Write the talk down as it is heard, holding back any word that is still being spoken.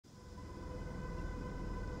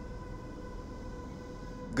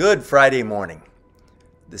Good Friday morning.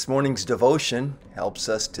 This morning's devotion helps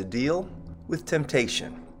us to deal with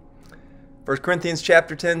temptation. 1 Corinthians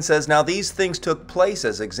chapter 10 says, "Now these things took place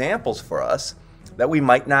as examples for us, that we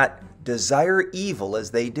might not desire evil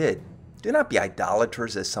as they did. Do not be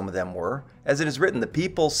idolaters as some of them were. As it is written, the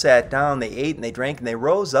people sat down, they ate and they drank, and they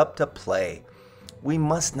rose up to play. We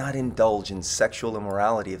must not indulge in sexual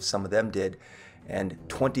immorality as some of them did, and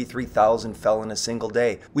 23,000 fell in a single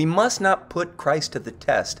day. We must not put Christ to the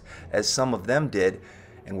test as some of them did,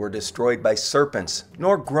 and were destroyed by serpents,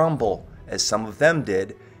 nor grumble as some of them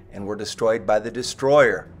did, and were destroyed by the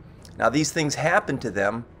destroyer. Now these things happened to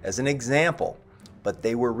them as an example, but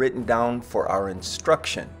they were written down for our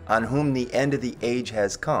instruction, on whom the end of the age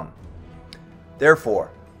has come. Therefore,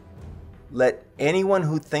 let anyone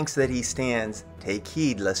who thinks that he stands take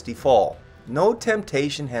heed lest he fall. No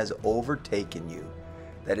temptation has overtaken you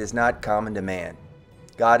that is not common to man.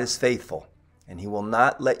 God is faithful, and he will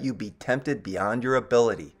not let you be tempted beyond your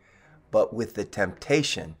ability, but with the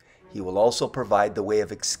temptation he will also provide the way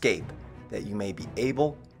of escape, that you may be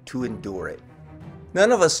able to endure it."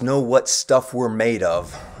 None of us know what stuff we're made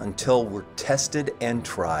of until we're tested and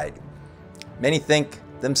tried. Many think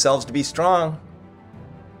themselves to be strong,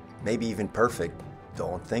 maybe even perfect.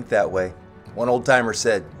 Don't think that way. One old-timer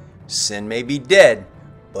said, "Sin may be dead,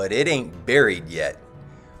 but it ain't buried yet."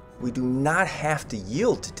 We do not have to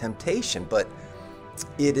yield to temptation, but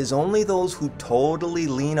it is only those who totally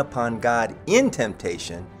lean upon God in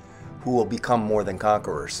temptation who will become more than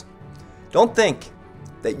conquerors. Don't think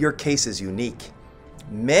that your case is unique.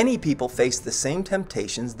 Many people face the same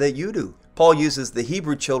temptations that you do. Paul uses the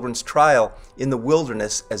Hebrew children's trial in the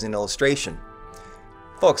wilderness as an illustration.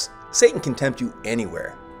 Folks, Satan can tempt you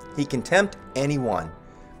anywhere. He can tempt anyone.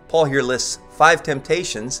 Paul here lists 5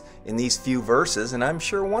 temptations in these few verses, and I'm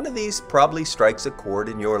sure one of these probably strikes a chord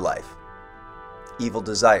in your life. Evil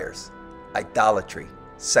desires, idolatry,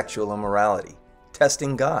 sexual immorality,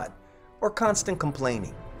 testing God, or constant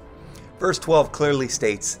complaining. Verse 12 clearly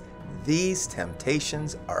states, these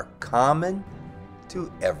temptations are common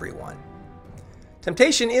to everyone.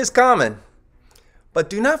 Temptation is common, but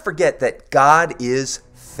do not forget that God is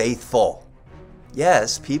faithful.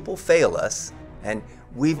 Yes, people fail us, and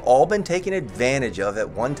we've all been taken advantage of at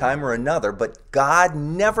one time or another, but God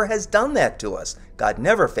never has done that to us. God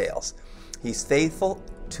never fails. He's faithful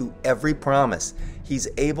to every promise. He's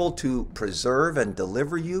able to preserve and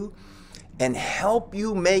deliver you and help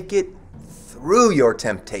you make it through your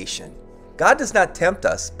temptation. God does not tempt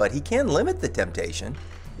us, but he can limit the temptation.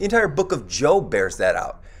 The entire book of Job bears that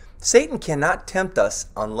out. Satan cannot tempt us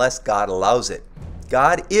unless God allows it.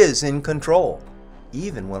 God is in control,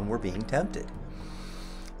 even when we're being tempted.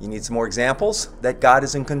 You need some more examples that God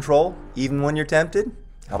is in control, even when you're tempted?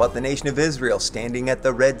 How about the nation of Israel standing at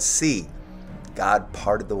the Red Sea? God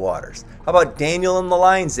parted the waters. How about Daniel in the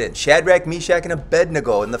lion's den, Shadrach, Meshach, and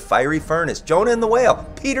Abednego in the fiery furnace, Jonah in the whale,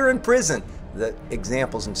 Peter in prison? The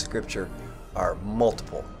examples in Scripture are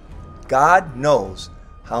multiple. God knows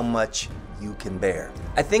how much you can bear.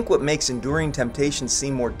 I think what makes enduring temptation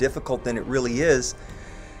seem more difficult than it really is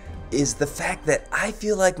the fact that I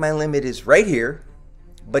feel like my limit is right here,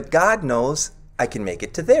 but God knows I can make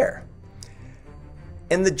it to there.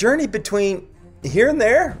 And the journey between here and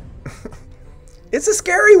there, it's a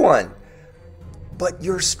scary one. But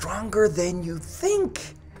you're stronger than you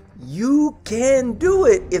think. You can do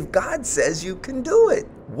it if God says you can do it.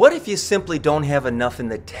 What if you simply don't have enough in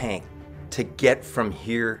the tank to get from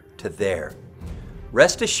here to there?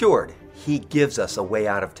 Rest assured, he gives us a way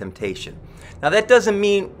out of temptation. Now that doesn't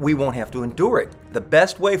mean we won't have to endure it. The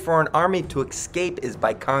best way for an army to escape is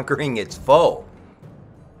by conquering its foe.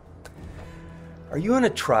 Are you in a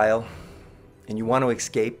trial and you want to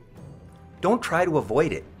escape? Don't try to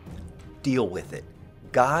avoid it. Deal with it.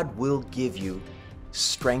 God will give you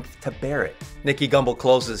strength to bear it. Nicky Gumbel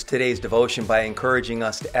closes today's devotion by encouraging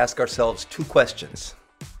us to ask ourselves 2 questions.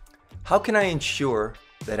 How can I ensure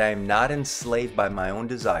that I am not enslaved by my own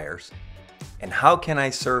desires? And how can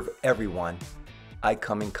I serve everyone I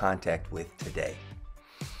come in contact with today?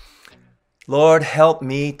 Lord, help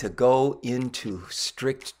me to go into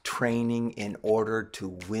strict training in order to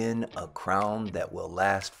win a crown that will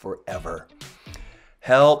last forever.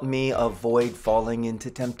 Help me avoid falling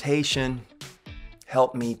into temptation.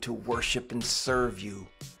 Help me to worship and serve you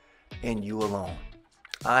and you alone.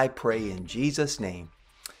 I pray in Jesus' name.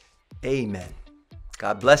 Amen.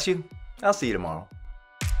 God bless you. I'll see you tomorrow.